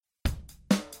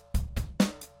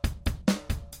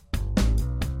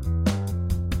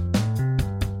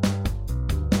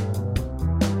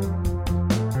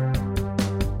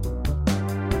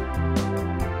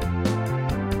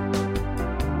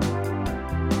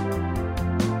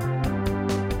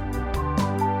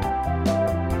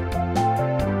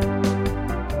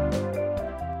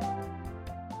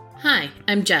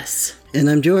I'm Jess. And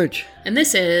I'm George. And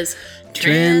this is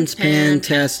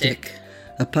Transpantastic,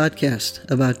 a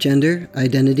podcast about gender,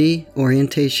 identity,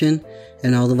 orientation,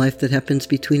 and all the life that happens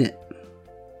between it.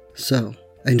 So,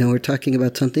 I know we're talking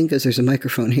about something because there's a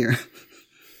microphone here.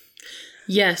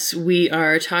 Yes, we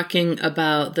are talking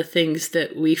about the things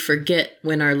that we forget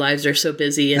when our lives are so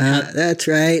busy. And that's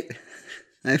right.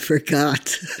 I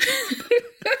forgot.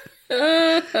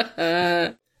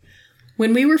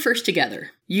 When we were first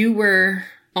together, you were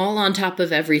all on top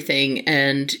of everything,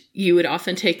 and you would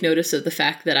often take notice of the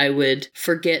fact that I would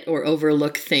forget or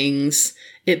overlook things.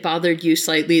 It bothered you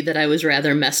slightly that I was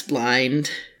rather mess blind.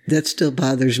 That still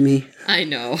bothers me. I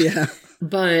know. Yeah.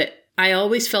 But I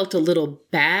always felt a little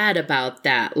bad about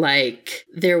that, like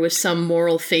there was some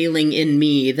moral failing in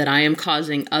me that I am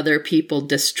causing other people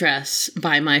distress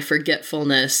by my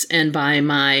forgetfulness and by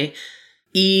my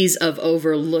ease of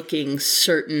overlooking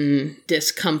certain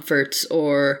discomforts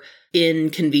or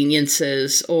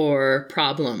inconveniences or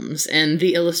problems. And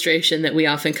the illustration that we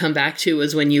often come back to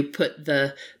was when you put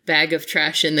the bag of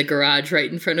trash in the garage right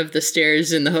in front of the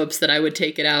stairs in the hopes that I would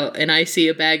take it out. And I see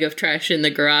a bag of trash in the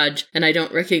garage and I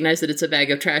don't recognize that it's a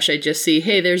bag of trash. I just see,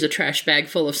 hey, there's a trash bag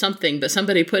full of something, but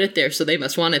somebody put it there, so they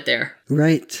must want it there.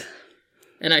 Right.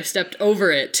 And I stepped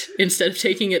over it. Instead of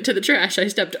taking it to the trash, I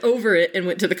stepped over it and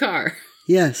went to the car.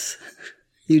 Yes,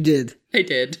 you did. I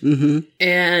did. Mm-hmm.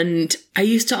 And I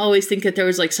used to always think that there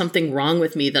was like something wrong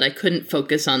with me, that I couldn't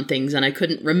focus on things and I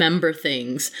couldn't remember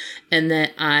things and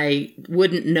that I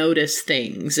wouldn't notice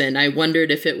things. And I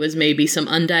wondered if it was maybe some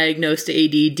undiagnosed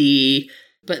ADD.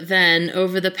 But then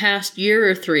over the past year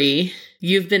or three,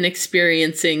 you've been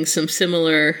experiencing some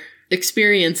similar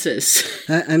experiences.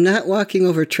 I'm not walking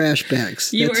over trash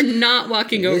bags. You are not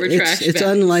walking over trash bags. It's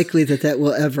unlikely that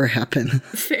will ever happen.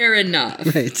 Fair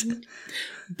enough. Right.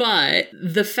 But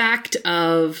the fact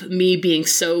of me being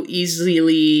so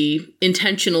easily,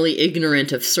 intentionally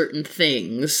ignorant of certain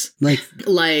things,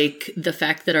 like the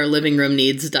fact that our living room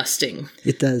needs dusting.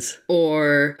 It does.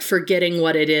 Or forgetting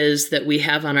what it is that we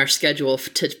have on our schedule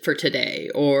for today.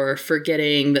 Or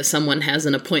forgetting that someone has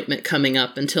an appointment coming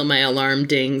up until my alarm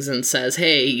dings and says,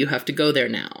 hey, you have to go there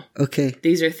now. Okay.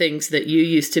 These are things that you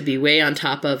used to be way on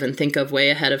top of and think of way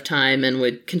ahead of time and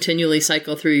would continually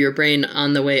cycle through your brain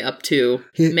on the way up to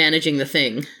managing the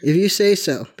thing. If you say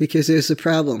so, because there's a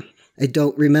problem. I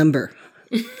don't remember.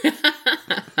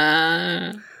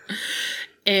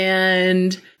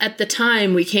 And at the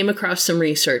time, we came across some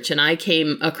research, and I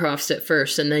came across it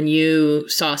first, and then you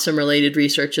saw some related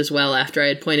research as well after I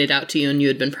had pointed out to you and you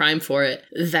had been primed for it,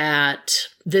 that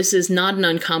this is not an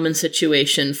uncommon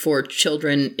situation for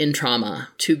children in trauma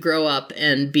to grow up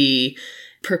and be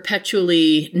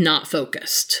perpetually not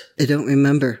focused. I don't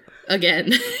remember.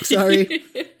 Again. Sorry.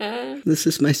 This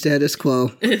is my status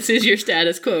quo. This is your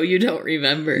status quo. You don't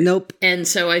remember. Nope. And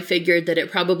so I figured that it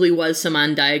probably was some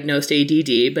undiagnosed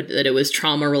ADD, but that it was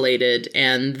trauma related,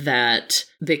 and that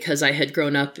because I had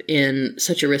grown up in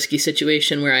such a risky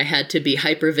situation where I had to be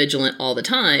hypervigilant all the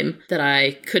time, that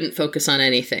I couldn't focus on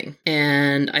anything.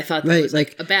 And I thought that was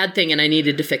like a bad thing and I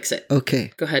needed to fix it.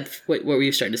 Okay. Go ahead. What were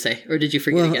you starting to say? Or did you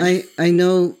forget again? Well, I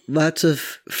know lots of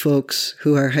folks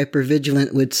who are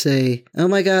hypervigilant would say, oh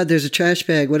my God, there's a trash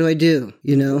bag. What do I do?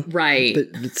 You know? Right.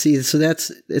 But see, so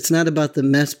it's not about the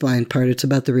mess blind part. It's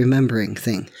about the remembering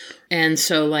thing. And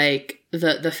so like,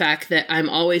 the fact that I'm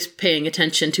always paying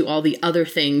attention to all the other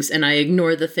things and I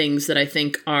ignore the things that I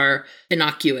think are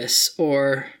innocuous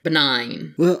or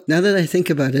benign. Well, now that I think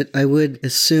about it, I would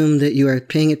assume that you are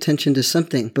paying attention to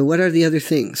something. But what are the other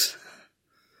things?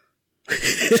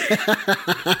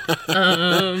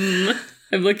 I'm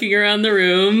looking around the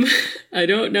room. I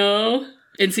don't know.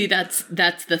 And see, that's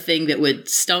the thing that would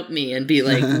stump me and be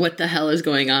like, what the hell is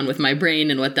going on with my brain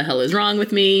and what the hell is wrong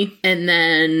with me? And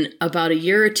then about a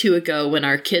year or two ago, when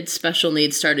our kids' special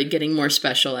needs started getting more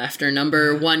special after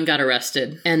number one got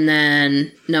arrested, and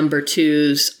then number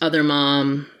two's other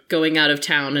mom going out of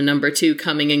town and number two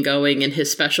coming and going and his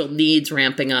special needs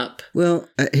ramping up. Well,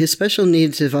 his special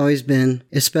needs have always been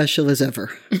as special as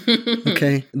ever.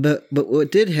 Okay. But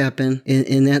what did happen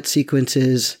in that sequence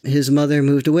is his mother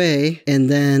moved away and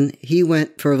then he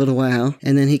went for a little while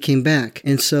and then he came back.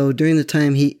 And so during the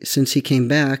time since he came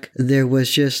back, there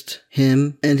was just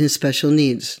him and his special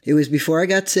needs. It was before I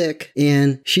got sick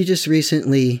and she just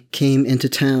recently came into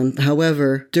town.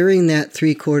 However, during that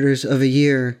 3/4 of a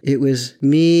year, it was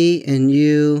me and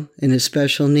you and his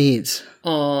special needs.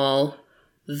 All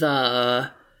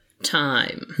the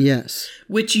time. Yes.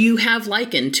 Which you have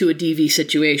likened to a DV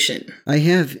situation. I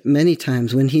have many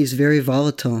times when he's very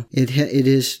volatile. It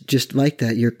is just like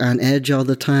that. You're on edge all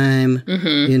the time.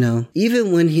 You know,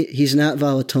 even when he's not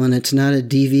volatile and it's not a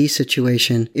DV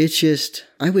situation, it's just,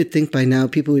 I would think by now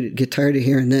people would get tired of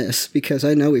hearing this, because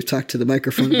I know we've talked to the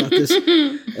microphone about this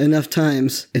enough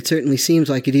times. It certainly seems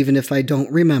like it, even if I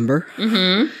don't remember.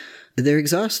 They're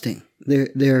exhausting.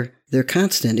 They're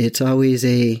constant. It's always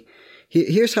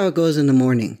here's how it goes in the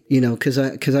morning, you know, because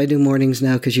I do mornings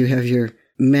now, because you have your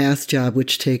math job,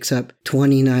 which takes up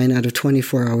 29 out of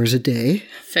 24 hours a day.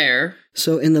 Fair.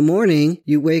 So in the morning,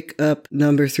 you wake up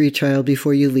number 3 child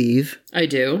before you leave. I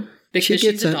do. Because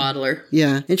she's a toddler.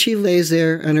 Yeah, and she lays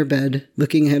there on her bed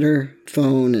looking at her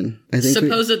phone, and I think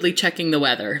supposedly checking the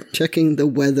weather. Checking the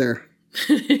weather.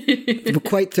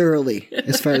 Quite thoroughly,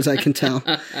 as far as I can tell.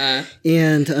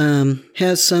 And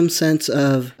has some sense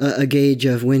of a gauge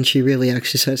of when she really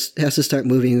actually has to start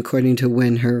moving according to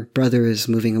when her brother is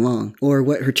moving along, or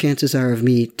what her chances are of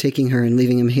me taking her and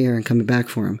leaving him here and coming back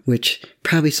for him, which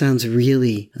probably sounds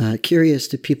really curious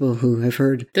to people who have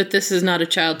heard that this is not a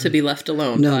child to be left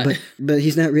alone. No, but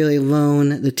he's not really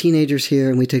alone. The teenager's here,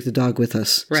 and we take the dog with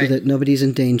us, so that nobody's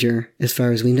in danger as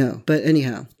far as we know. But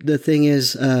anyhow, the thing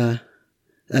is,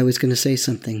 I was going to say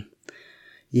something.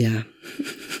 Yeah.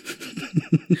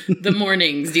 The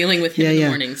mornings, dealing with him in the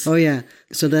mornings. Oh, yeah.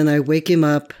 So then I wake him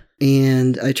up,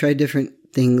 and I try different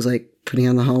things, like putting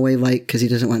on the hallway light because he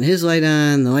doesn't want his light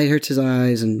on. The light hurts his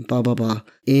eyes and blah, blah, blah.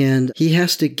 And he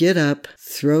has to get up,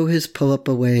 throw his pull-up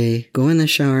away, go in the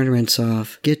shower and rinse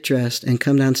off, get dressed, and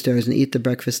come downstairs and eat the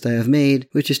breakfast I have made,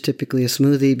 which is typically a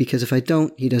smoothie, because if I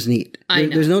don't, he doesn't eat. I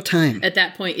know. There's no time. At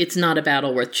that point, it's not a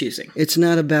battle worth choosing. It's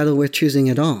not a battle worth choosing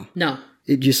at all. No.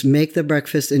 It just make the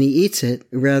breakfast and he eats it,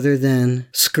 rather than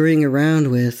scurrying around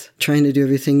with trying to do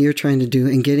everything you're trying to do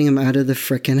and getting him out of the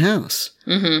frickin' house.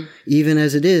 Even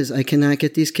as it is, I cannot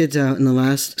get these kids out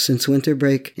since winter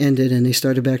break ended and they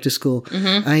started back to school.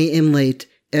 I am late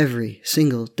every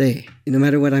single day, no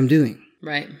matter what I'm doing.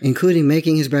 Right. Including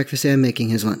making his breakfast and making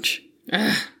his lunch.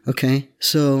 Okay,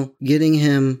 so getting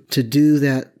him to do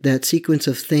that sequence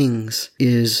of things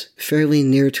is fairly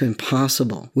near to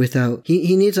impossible without,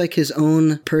 he needs like his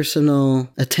own personal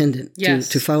attendant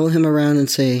to follow him around and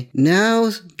say,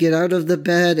 now get out of the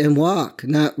bed and walk,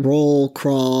 not roll,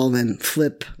 crawl, and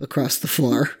flip across the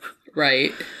floor.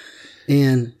 Right.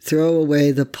 And throw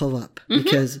away the pull-up,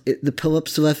 because the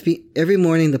pull-up's left, every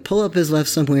morning the pull-up is left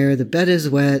somewhere, the bed is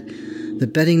wet, the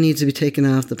bedding needs to be taken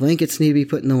off, the blankets need to be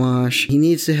put in the wash, he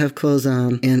needs to have clothes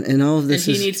on, and all of this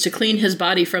and he needs to clean his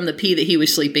body from the pee that he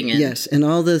was sleeping in. Yes, and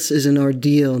all this is an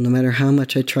ordeal, no matter how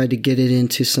much I try to get it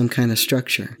into some kind of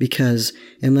structure, because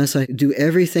unless I do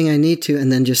everything I need to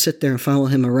and then just sit there and follow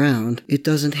him around, it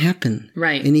doesn't happen.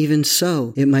 Right. And even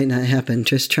so, it might not happen.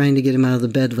 Just trying to get him out of the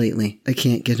bed lately. I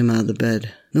can't get him out of the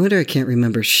bed. No wonder I can't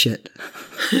remember shit.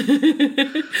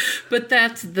 But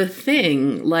that's the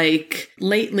thing. Like,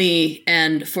 lately,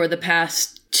 and for the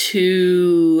past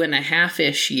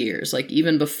 2.5-ish years, like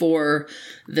even before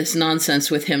this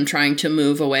nonsense with him trying to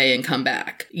move away and come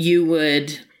back,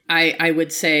 I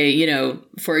would say, you know,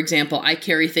 for example, I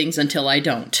carry things until I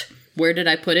don't. Where did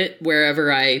I put it?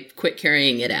 Wherever I quit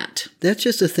carrying it at. That's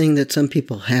just a thing that some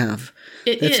people have.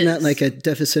 That's not like a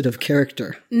deficit of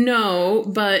character. No,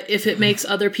 but if it makes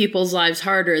other people's lives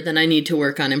harder, then I need to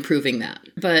work on improving that.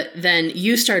 But then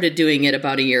you started doing it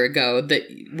about a year ago.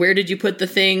 Where did you put the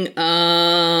thing?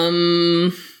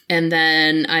 And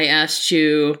then I asked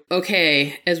you,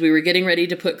 okay, as we were getting ready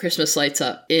to put Christmas lights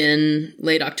up in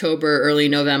late October, early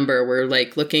November, we're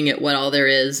like looking at what all there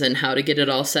is and how to get it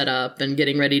all set up and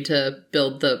getting ready to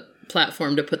build the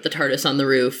platform to put the TARDIS on the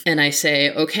roof. And I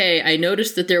say, okay, I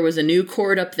noticed that there was a new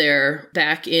cord up there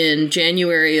back in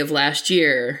January of last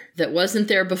year that wasn't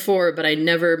there before, but I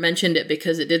never mentioned it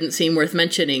because it didn't seem worth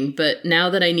mentioning. But now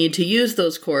that I need to use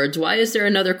those cords, why is there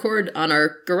another cord on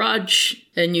our garage?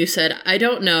 And you said, I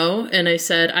don't know. And I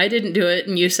said, I didn't do it.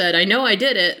 And you said, I know I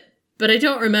did it, but I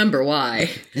don't remember why.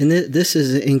 And this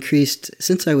has increased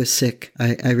since I was sick.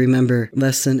 I remember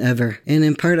less than ever. And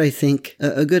in part, I think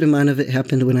a good amount of it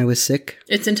happened when I was sick.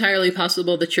 It's entirely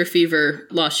possible that your fever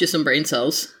lost you some brain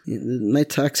cells. My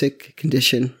toxic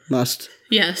condition lost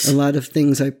a lot of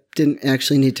things I didn't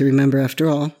actually need to remember after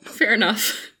all. Fair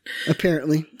enough.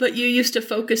 Apparently. But you used to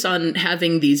focus on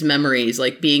having these memories,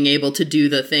 like being able to do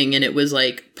the thing, and it was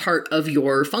like part of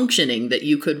your functioning that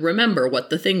you could remember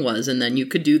what the thing was, and then you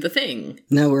could do the thing.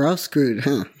 Now we're all screwed,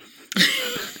 huh?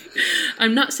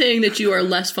 I'm not saying that you are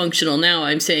less functional now.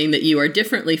 I'm saying that you are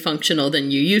differently functional than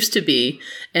you used to be,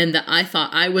 and that I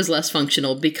thought I was less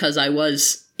functional because I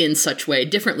was in such way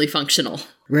differently functional.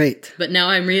 Right. But now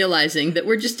I'm realizing that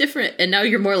we're just different, and now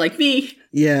you're more like me.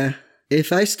 Yeah.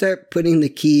 If I start putting the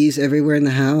keys everywhere in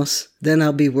the house, then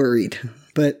I'll be worried.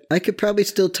 But I could probably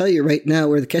still tell you right now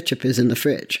where the ketchup is in the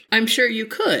fridge. I'm sure you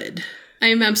could. I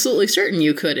am absolutely certain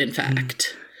you could, in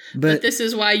fact. But this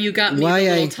is why you got me the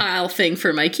little tile thing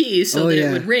for my keys so that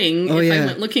it would ring if I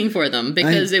went looking for them.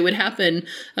 Because it would happen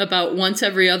about once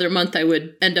every other month. I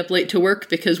would end up late to work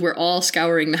because we're all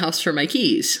scouring the house for my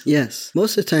keys. Yes.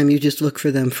 Most of the time you just look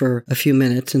for them for a few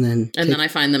minutes and then... then I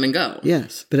find them and go.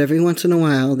 Yes. But every once in a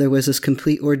while there was this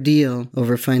complete ordeal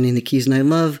over finding the keys. And I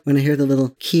love when I hear the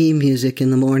little key music in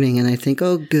the morning and I think,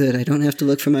 oh good, I don't have to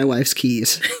look for my wife's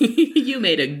keys. You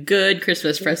made a good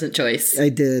Christmas present choice. I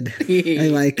did. I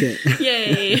like it.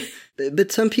 Yay.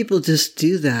 But some people just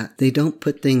do that. They don't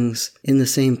put things in the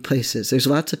same places. There's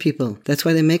lots of people. That's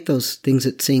why they make those things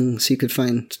that sing so you could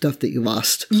find stuff that you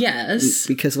lost. Yes.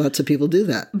 Because lots of people do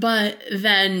that. But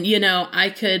then,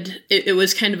 it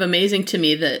was kind of amazing to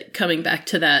me that coming back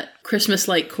to that Christmas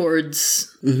light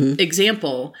cords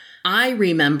example, I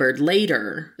remembered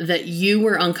later that you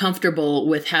were uncomfortable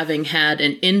with having had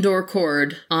an indoor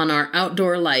cord on our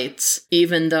outdoor lights,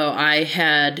 even though I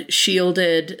had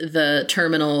shielded the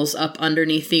terminals up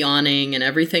underneath the awning and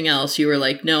everything else. You were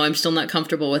like, no, I'm still not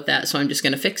comfortable with that, so I'm just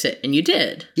going to fix it. And you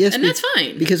did. Yes. And that's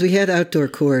fine. Because we had outdoor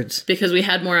cords. Because we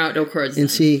had more outdoor cords. And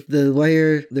see, the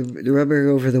wire, the rubber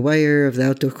over the wire of the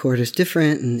outdoor cord is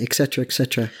different, and et cetera, et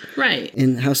cetera. Right.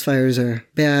 And house fires are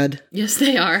bad. Yes,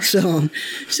 they are. So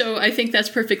I think that's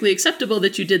perfectly acceptable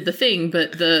that you did the thing,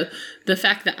 but the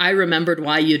fact that I remembered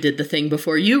why you did the thing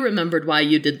before you remembered why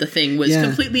you did the thing was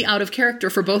completely out of character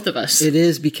for both of us. It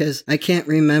is, because I can't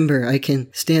remember. I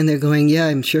can stand there going, yeah,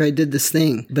 I'm sure I did this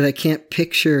thing, but I can't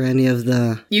picture any of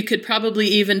the... You could probably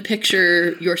even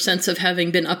picture your sense of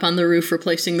having been up on the roof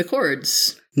replacing the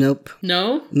cords. Nope.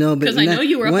 No? No, but... Because I know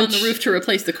you were up on the roof to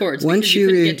replace the cords because you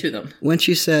couldn't get to them. Once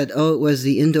you said, oh, it was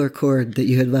the indoor cord that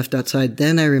you had left outside,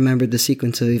 then I remembered the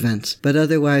sequence of events. But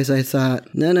otherwise I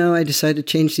thought, no, I decided to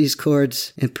change these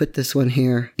cords and put this one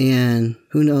here, and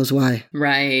who knows why.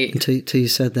 Right. Until you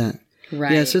said that.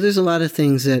 Right. Yeah, so there's a lot of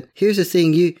things that... Here's the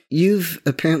thing, you've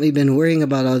apparently been worrying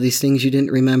about all these things you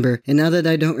didn't remember, and now that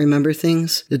I don't remember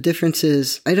things, the difference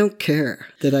is I don't care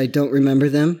that I don't remember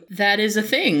them. That is a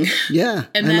thing. Yeah.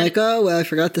 And I'm like, oh, well, I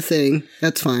forgot the thing.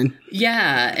 That's fine.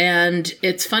 Yeah, and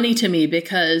it's funny to me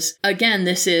because, again,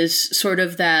 this is sort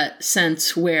of that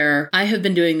sense where I have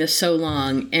been doing this so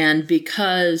long, and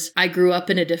because I grew up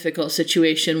in a difficult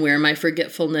situation where my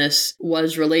forgetfulness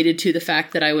was related to the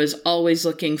fact that I was always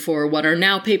looking for what are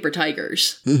now paper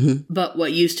tigers, but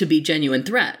what used to be genuine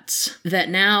threats, that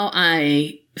now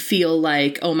I feel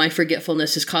like, oh, my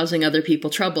forgetfulness is causing other people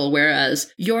trouble,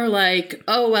 whereas you're like,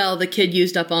 oh, well, the kid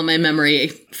used up all my memory,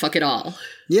 fuck it all.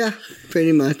 Yeah,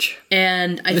 pretty much.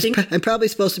 And I think... I'm probably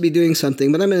supposed to be doing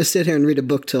something, but I'm going to sit here and read a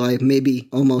book till I maybe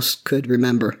almost could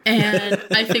remember. And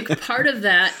I think part of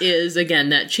that is, again,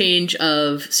 that change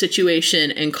of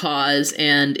situation and cause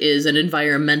and is an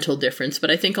environmental difference.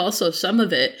 But I think also some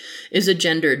of it is a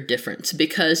gendered difference.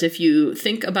 Because if you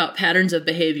think about patterns of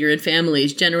behavior in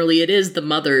families, generally it is the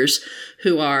mothers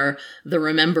who are the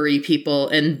remembery people,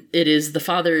 and it is the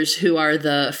fathers who are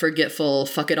the forgetful,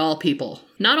 fuck-it-all people.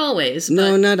 Not always.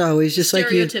 No, not always. Just like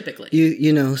stereotypically.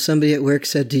 You know, somebody at work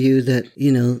said to you that,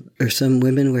 or some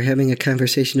women were having a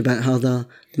conversation about how the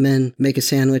men make a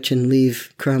sandwich and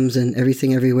leave crumbs and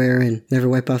everything everywhere and never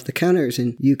wipe off the counters.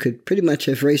 And you could pretty much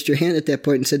have raised your hand at that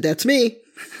point and said, that's me.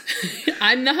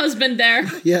 I'm the husband there.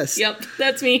 Yes. Yep,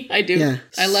 that's me. I do. Yeah.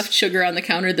 I left sugar on the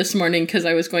counter this morning because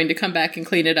I was going to come back and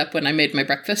clean it up when I made my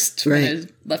breakfast. Right. When I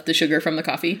left the sugar from the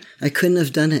coffee. I couldn't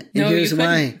have done it. And here's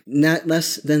why. Not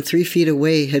less than 3 feet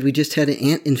away had we just had an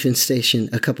ant infestation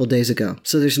a couple days ago.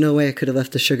 So there's no way I could have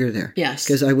left the sugar there. Yes.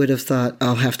 Because I would have thought,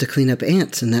 I'll have to clean up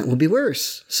ants and that will be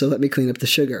worse. So let me clean up the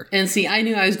sugar. And see, I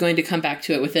knew I was going to come back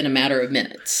to it within a matter of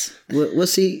minutes. Well,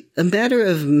 see, a matter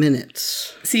of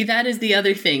minutes. See, that is the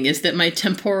other thing, is that my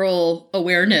temporal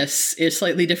awareness is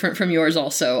slightly different from yours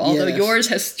also, although yours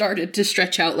has started to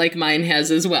stretch out like mine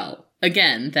has as well.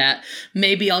 Again, that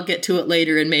maybe I'll get to it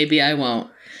later and maybe I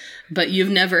won't. But you've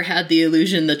never had the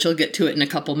illusion that you'll get to it in a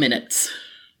couple minutes.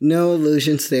 No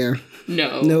illusions there.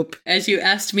 No. Nope. As you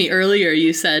asked me earlier,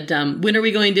 you said, when are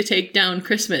we going to take down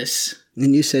Christmas?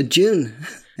 And you said June.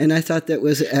 And I thought that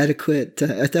was adequate.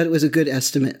 I thought it was a good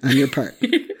estimate on your part.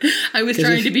 I was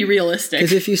trying to be realistic.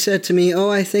 Because if you said to me,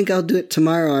 oh, I think I'll do it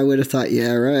tomorrow, I would have thought,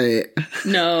 yeah, right.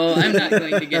 No, I'm not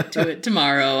going to get to it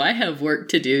tomorrow. I have work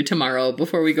to do tomorrow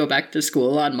before we go back to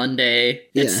school on Monday.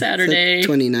 It's Saturday. It's a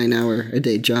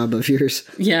 29-hour-a-day job of yours.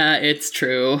 Yeah, it's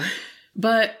true.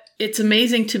 But it's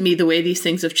amazing to me the way these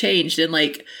things have changed. And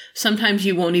like, sometimes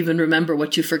you won't even remember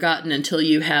what you've forgotten until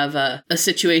you have a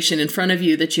situation in front of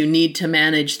you that you need to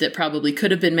manage that probably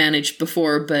could have been managed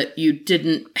before, but you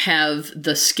didn't have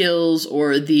the skills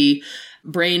or the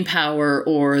brain power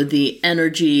or the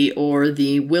energy or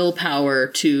the willpower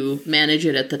to manage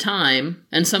it at the time.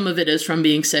 And some of it is from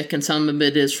being sick and some of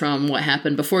it is from what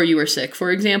happened before you were sick. For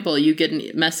example, you get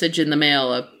a message in the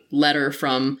mail, a letter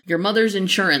from your mother's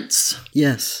insurance.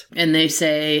 Yes. And they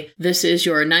say, this is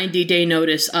your 90-day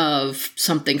notice of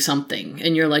something, something.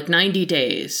 And you're like, 90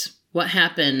 days. What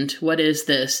happened? What is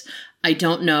this? I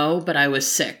don't know, but I was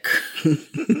sick.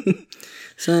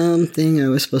 Something I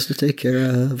was supposed to take care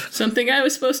of. Something I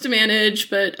was supposed to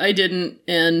manage, but I didn't.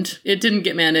 And it didn't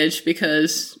get managed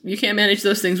because you can't manage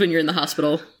those things when you're in the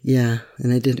hospital. Yeah,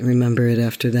 and I didn't remember it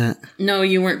after that. No,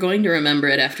 you weren't going to remember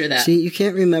it after that. See, you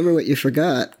can't remember what you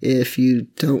forgot if you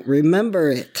don't remember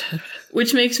it.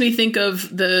 Which makes me think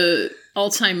of your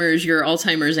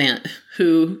Alzheimer's aunt,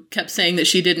 who kept saying that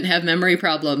she didn't have memory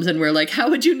problems. And we're like, how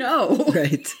would you know?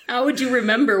 Right. How would you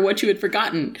remember what you had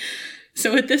forgotten?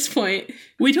 So at this point,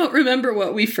 we don't remember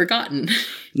what we've forgotten.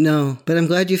 No, but I'm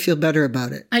glad you feel better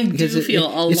about it. I do feel a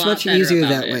lot better. It's much easier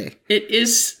that it. way. It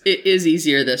is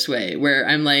easier this way, where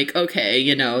I'm like,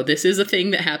 okay, this is a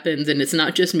thing that happens and it's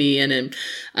not just me, and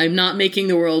I'm not making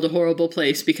the world a horrible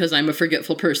place because I'm a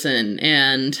forgetful person.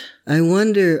 And I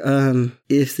wonder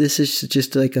if this is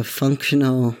just like a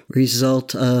functional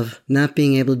result of not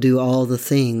being able to do all the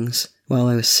things while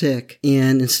I was sick.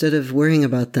 And instead of worrying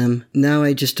about them, now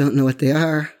I just don't know what they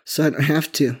are. So I don't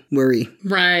have to worry.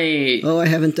 Right. Oh, I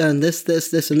haven't done this,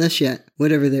 and this yet.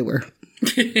 Whatever they were.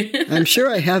 I'm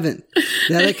sure I haven't.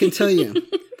 That I can tell you.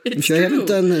 I'm sure true. I haven't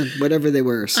done whatever they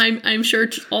were. I'm sure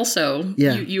also.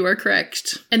 Yeah. You are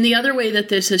correct. And the other way that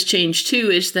this has changed too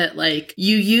is that like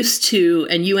you used to,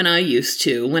 and you and I used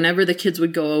to, whenever the kids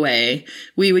would go away,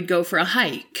 we would go for a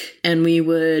hike and we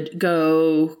would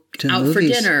go out for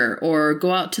dinner or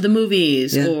go out to the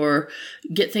movies or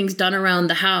get things done around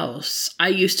the house. I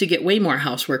used to get way more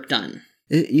housework done.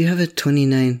 You have a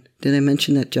 29. Did I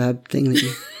mention that job thing that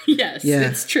you... Yes,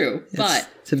 it's true. But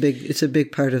it's a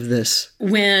big part of this.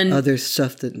 When other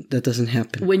stuff that doesn't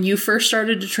happen. When you first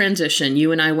started to transition,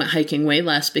 you and I went hiking way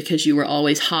less because you were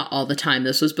always hot all the time.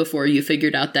 This was before you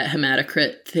figured out that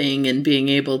hematocrit thing and being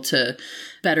able to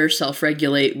better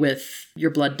self-regulate with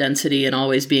your blood density and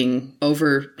always being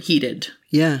overheated.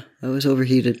 Yeah, I was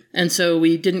overheated. And so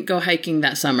we didn't go hiking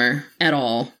that summer at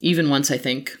all. Even once, I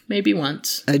think. Maybe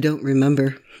once. I don't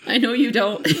remember. I know you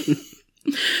don't.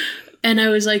 And I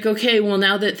was like, okay, well,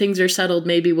 now that things are settled,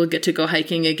 maybe we'll get to go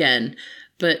hiking again.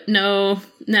 But no,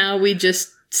 now we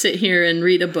just sit here and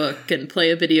read a book and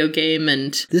play a video game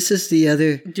and... This is the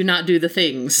other... Do not do the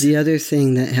things. The other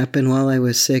thing that happened while I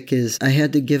was sick is I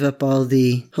had to give up all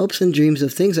the hopes and dreams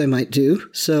of things I might do.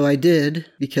 So I did,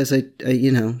 because I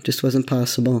just wasn't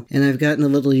possible. And I've gotten a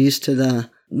little used to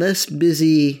the less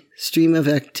busy stream of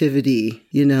activity,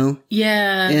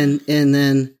 Yeah. And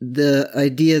then the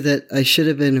idea that I should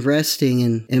have been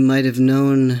resting and might have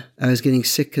known I was getting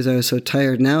sick because I was so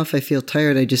tired. Now if I feel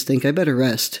tired, I just think I better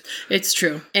rest. It's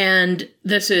true. And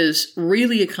this is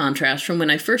really a contrast from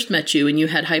when I first met you and you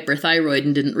had hyperthyroid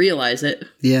and didn't realize it.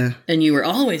 Yeah. And you were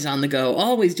always on the go,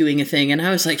 always doing a thing. And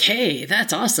I was like, hey,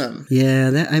 that's awesome.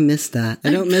 Yeah, I miss that. I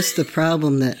don't miss the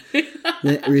problem that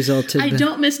resulted. I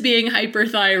don't miss being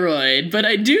hyperthyroid, but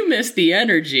I do miss the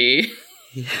energy.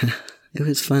 Yeah, it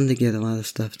was fun to get a lot of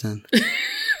stuff done.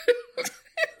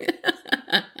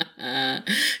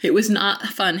 It was not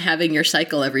fun having your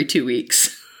cycle every 2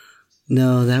 weeks.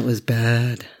 No, that was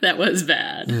bad. That was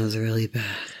bad. That was really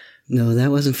bad. No,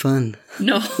 that wasn't fun.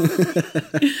 No.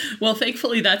 Well,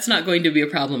 thankfully, that's not going to be a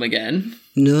problem again.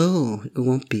 No, it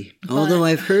won't be. But... Although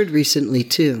I've heard recently,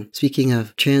 too, speaking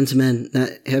of trans men not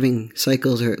having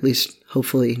cycles, or at least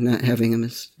hopefully not having them,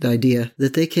 is the idea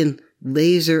that they can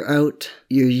laser out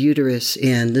your uterus,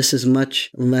 and this is much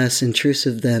less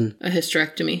intrusive than... A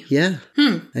hysterectomy. Yeah.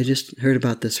 I just heard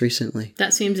about this recently.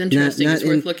 That seems interesting. It's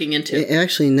worth looking into.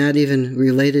 Actually, not even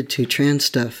related to trans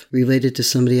stuff, related to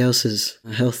somebody else's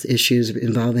health issues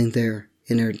involving their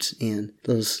innards and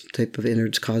those type of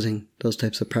innards causing those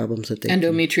types of problems that they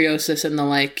endometriosis and the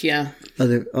like, yeah.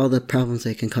 All the problems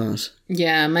they can cause.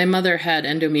 Yeah, my mother had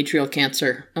endometrial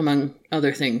cancer, among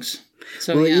other things.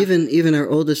 So, well, yeah. even our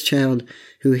oldest child,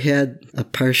 who had a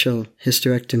partial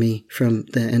hysterectomy from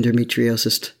the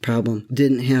endometriosis problem,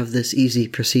 didn't have this easy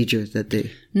procedure that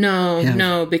they have.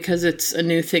 No, because it's a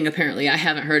new thing, apparently. I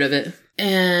haven't heard of it.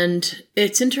 And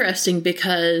it's interesting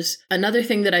because another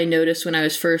thing that I noticed when I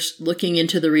was first looking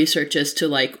into the research as to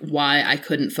like why I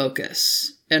couldn't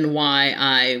focus and why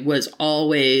I was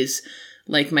always,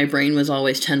 like, my brain was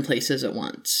always 10 places at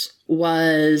once,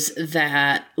 was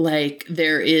that, like,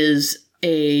 there is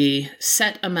a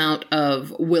set amount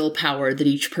of willpower that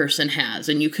each person has,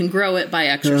 and you can grow it by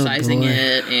exercising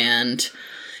it, and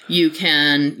you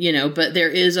can, but there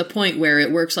is a point where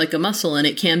it works like a muscle, and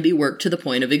it can be worked to the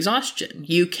point of exhaustion.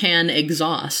 You can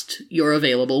exhaust your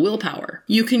available willpower.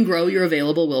 You can grow your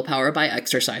available willpower by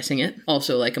exercising it,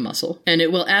 also like a muscle, and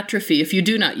it will atrophy if you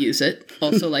do not use it,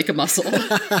 also like a muscle.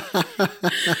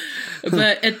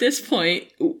 But at this point,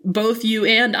 both you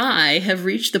and I have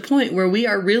reached the point where we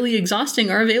are really exhausting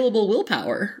our available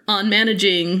willpower on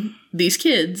managing these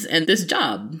kids and this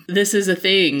job. This is a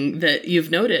thing that you've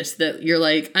noticed, that you're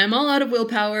like, I'm all out of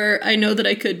willpower. I know that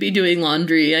I could be doing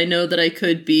laundry. I know that I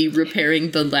could be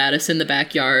repairing the lattice in the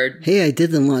backyard. Hey, I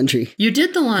did the laundry. You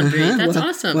did the laundry. That's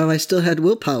awesome. Well, I still had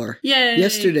willpower. Yay.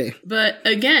 Yesterday. But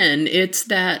again, it's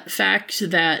that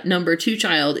fact that number 2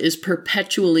 child is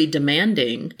perpetually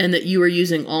demanding, and that you are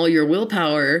using all your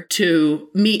willpower to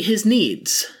meet his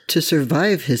needs. To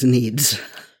survive his needs.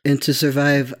 And to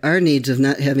survive our needs of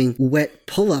not having wet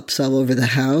pull-ups all over the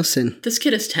house. And this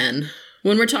kid is 10.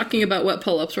 When we're talking about wet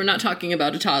pull-ups, we're not talking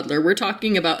about a toddler. We're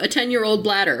talking about a 10-year-old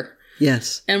bladder.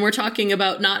 Yes. And we're talking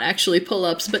about not actually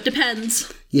pull-ups, but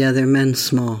depends. Yeah, they're men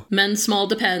small. Men small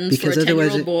depends because for a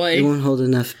 10-year-old boy. It won't hold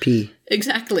enough pee.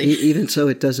 Exactly. Even so,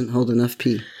 it doesn't hold enough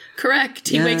pee. Correct.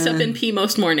 He wakes up in pee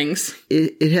most mornings.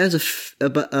 It has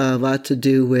a lot to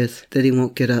do with that he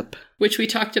won't get up. Which we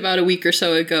talked about a week or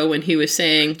so ago when he was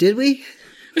saying... Did we?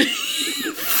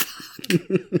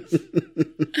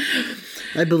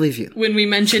 I believe you. When we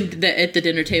mentioned that at the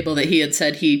dinner table that he had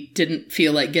said he didn't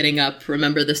feel like getting up.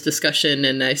 Remember this discussion?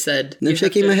 And I said... I'm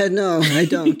shaking my head. No, I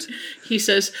don't. He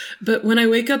says, but when I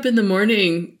wake up in the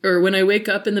morning, or when I wake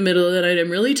up in the middle of the night,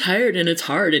 I'm really tired and it's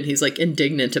hard. And he's like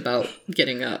indignant about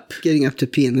getting up. Getting up to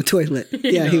pee in the toilet.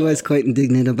 Yeah, he was quite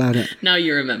indignant about it. Now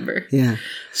you remember. Yeah.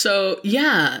 So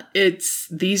yeah,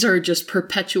 these are just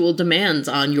perpetual demands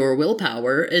on your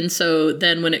willpower. And so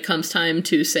then when it comes time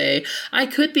to say, I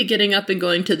could be getting up and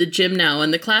going to the gym now,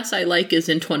 and the class I like is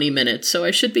in 20 minutes, so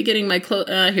I should be getting my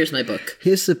here's my book.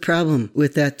 Here's the problem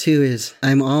with that too is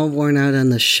I'm all worn out on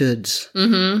the shoulds.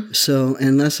 Mm-hmm. So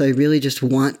unless I really just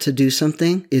want to do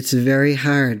something, it's very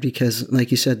hard because, like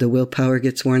you said, the willpower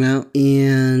gets worn out,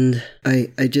 and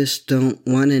I just don't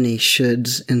want any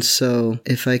shoulds. And so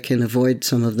if I can avoid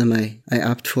some of them, I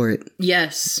opt for it.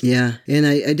 Yes. Yeah. And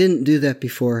I didn't do that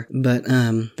before, but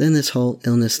then this whole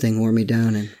illness thing wore me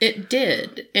down. And it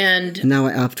did. And now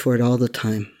I opt for it all the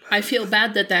time. I feel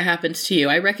bad that happens to you.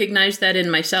 I recognize that in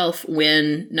myself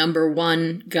when number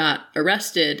 1 got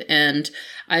arrested, and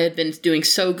I had been doing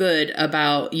so good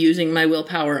about using my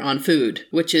willpower on food,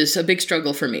 which is a big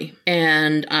struggle for me.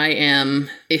 And I am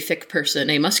a thick person,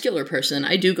 a muscular person.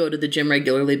 I do go to the gym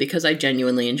regularly because I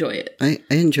genuinely enjoy it. I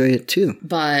enjoy it too.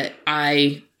 But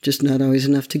just not always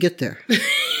enough to get there.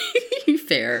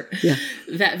 Fair. Yeah.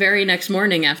 That very next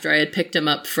morning, after I had picked him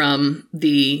up from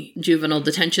the juvenile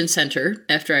detention center,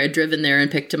 after I had driven there and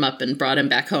picked him up and brought him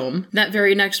back home, that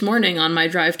very next morning on my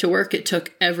drive to work, it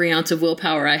took every ounce of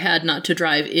willpower I had not to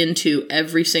drive into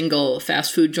every single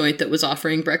fast food joint that was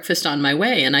offering breakfast on my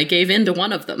way, and I gave in to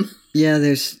one of them. Yeah,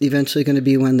 there's eventually going to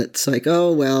be one that's like,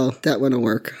 oh, well, that one will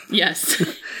work. Yes.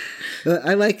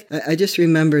 I just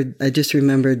remembered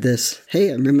this.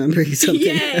 Hey, I'm remembering something.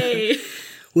 Yay!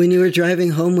 When you were driving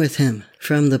home with him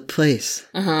from the place,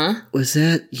 was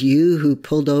that you who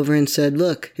pulled over and said,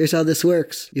 look, here's how this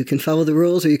works. You can follow the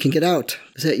rules or you can get out.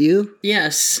 Was that you?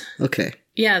 Yes. Okay.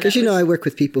 Yeah. Because I work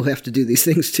with people who have to do these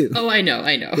things too. Oh, I know.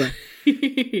 Yeah.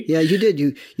 Yeah, you did.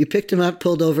 You picked him up,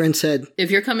 pulled over, and said, if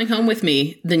you're coming home with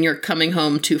me, then you're coming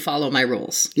home to follow my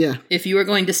rules. Yeah. If you are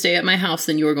going to stay at my house,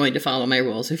 then you are going to follow my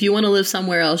rules. If you want to live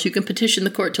somewhere else, you can petition the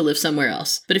court to live somewhere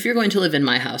else. But if you're going to live in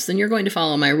my house, then you're going to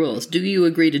follow my rules. Do you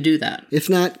agree to do that?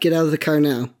 If not, get out of the car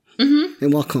now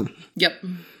and walk home. Yep.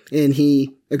 And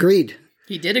he agreed.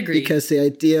 He did agree. Because the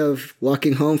idea of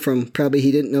walking home from probably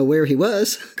he didn't know where he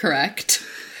was. Correct.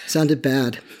 Sounded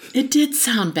bad. It did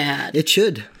sound bad. It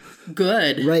should.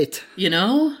 Good. Right. You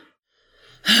know?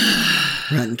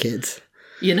 Rotten kids.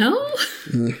 You know?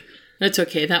 That's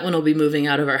okay. That one will be moving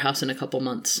out of our house in a couple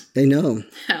months. I know.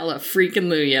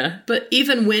 Hallelujah. But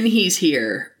even when he's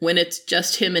here, when it's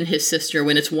just him and his sister,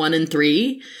 when it's 1 and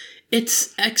 3,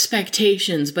 it's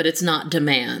expectations, but it's not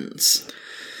demands.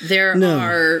 There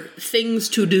are things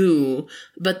to do,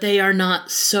 but they are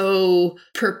not so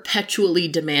perpetually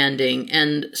demanding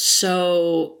and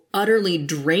so utterly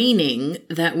draining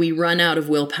that we run out of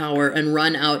willpower and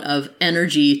run out of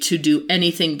energy to do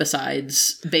anything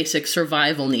besides basic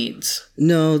survival needs.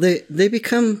 No, they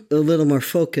become a little more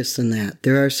focused than that.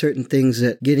 There are certain things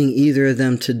that getting either of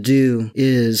them to do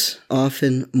is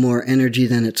often more energy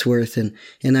than it's worth,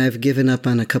 and I've given up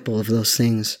on a couple of those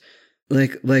things.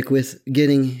 Like with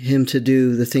getting him to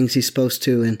do the things he's supposed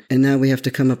to, and now we have to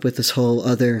come up with this whole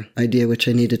other idea, which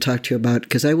I need to talk to you about,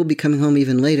 because I will be coming home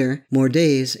even later, more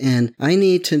days, and I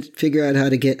need to figure out how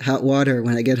to get hot water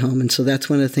when I get home, and so that's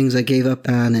one of the things I gave up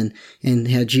on, and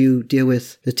had you deal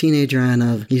with the teenager on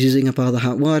of, he's using up all the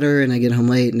hot water, and I get home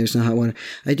late, and there's no hot water.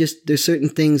 There's certain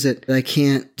things that I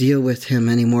can't deal with him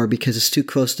anymore, because it's too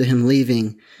close to him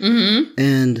leaving,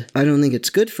 and I don't think it's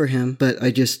good for him, but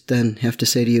I just then have to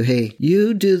say to you, hey,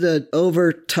 you do the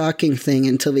over-talking thing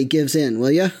until he gives in, will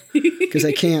you? Because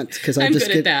I can't. Because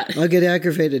I'll get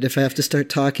aggravated if I have to start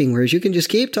talking, whereas you can just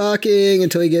keep talking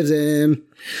until he gives in.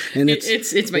 And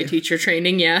it's my teacher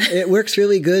training, yeah. It works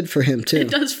really good for him, too.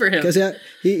 It does for him. Because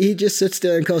he just sits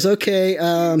there and goes, okay,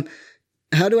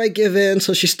 how do I give in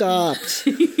so she stops?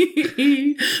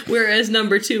 Whereas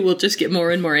number 2 will just get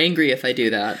more and more angry if I do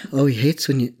that. Oh, he hates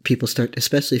when people start,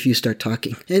 especially if you start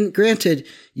talking. And granted,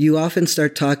 you often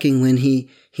start talking when he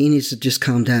needs to just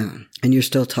calm down, and you're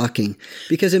still talking,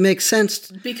 because it makes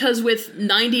sense. Because with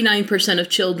 99% of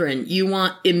children, you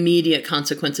want immediate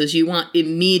consequences. You want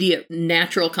immediate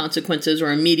natural consequences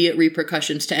or immediate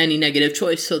repercussions to any negative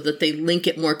choice, so that they link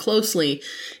it more closely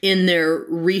in their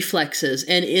reflexes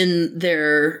and in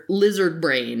their lizard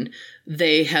brain.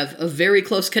 They have a very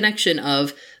close connection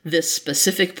of this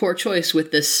specific poor choice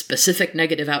with this specific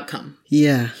negative outcome.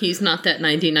 Yeah. He's not that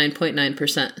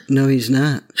 99.9%. No, he's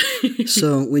not.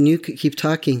 So when you keep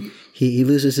talking, he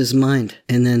loses his mind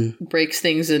and then breaks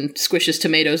things and squishes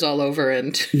tomatoes all over.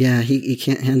 And yeah, he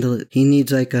can't handle it. He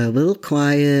needs like a little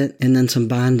quiet and then some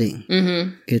bonding.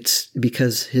 Mm-hmm. It's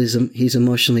because he's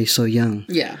emotionally so young.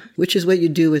 Yeah. Which is what you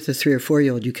do with a 3 or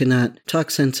 4-year-old. You cannot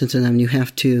talk sense into them. You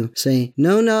have to say,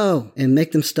 no, and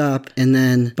make them stop and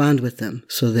then bond with them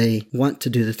so they want to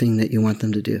do the thing that you want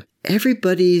them to do.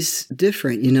 Everybody's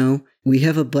different, you know. We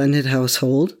have a blended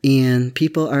household, and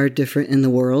people are different in the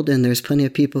world, and there's plenty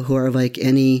of people who are like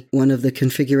any one of the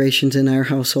configurations in our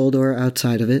household or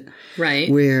outside of it. Right.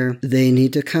 Where they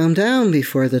need to calm down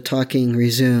before the talking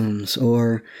resumes,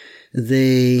 or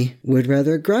they would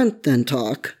rather grunt than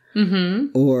talk.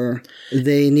 Mm-hmm. Or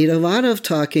they need a lot of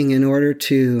talking in order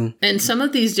to And some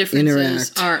of these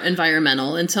differences are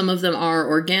environmental, and some of them are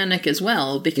organic as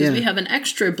well, because we have an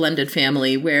extra blended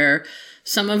family where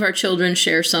some of our children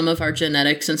share some of our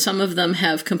genetics, and some of them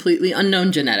have completely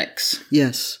unknown genetics.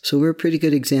 Yes. So we're a pretty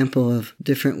good example of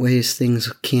different ways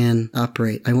things can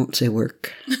operate. I won't say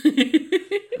work.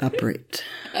 Operate.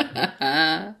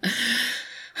 I'm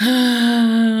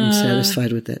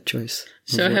satisfied with that choice.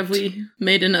 So have we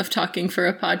made enough talking for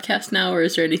a podcast now, or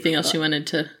is there anything else you wanted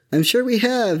to? I'm sure we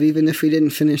have, even if we didn't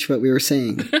finish what we were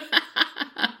saying.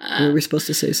 Were we supposed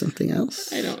to say something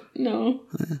else? I don't know.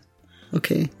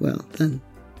 Okay, well, then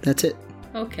that's it.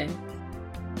 Okay.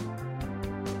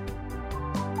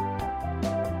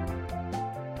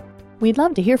 We'd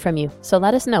love to hear from you, so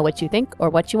let us know what you think or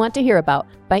what you want to hear about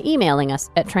by emailing us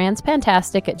at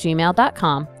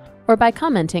transpantastic@gmail.com or by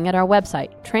commenting at our website,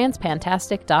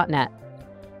 transpantastic.net.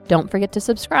 Don't forget to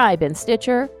subscribe in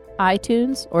Stitcher,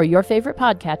 iTunes, or your favorite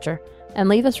podcatcher, and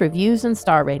leave us reviews and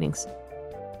star ratings.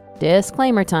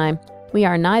 Disclaimer time. We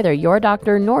are neither your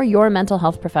doctor nor your mental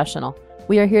health professional.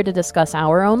 We are here to discuss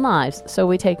our own lives, so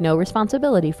we take no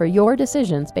responsibility for your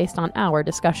decisions based on our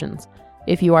discussions.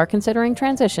 If you are considering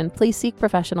transition, please seek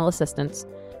professional assistance.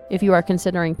 If you are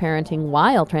considering parenting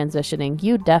while transitioning,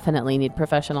 you definitely need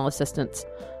professional assistance.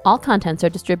 All contents are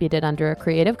distributed under a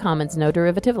Creative Commons no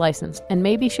derivative license and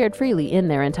may be shared freely in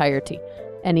their entirety.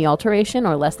 Any alteration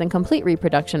or less than complete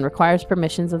reproduction requires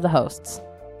permissions of the hosts.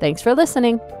 Thanks for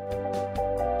listening.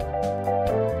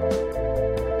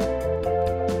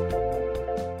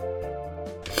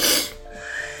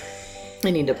 I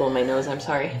need to blow my nose, I'm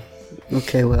sorry.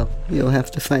 Okay, well, you'll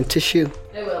have to find tissue.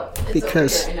 I will. It's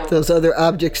because those other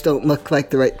objects don't look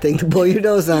like the right thing to blow your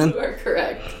nose on. You are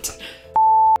correct.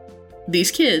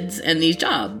 These kids and this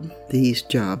job. This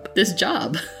job.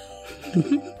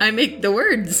 I make the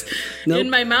words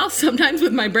in my mouth, sometimes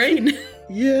with my brain.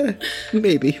 Yeah,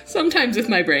 maybe. Sometimes with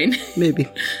my brain. Maybe.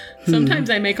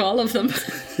 Sometimes I make all of them.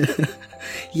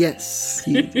 Yes.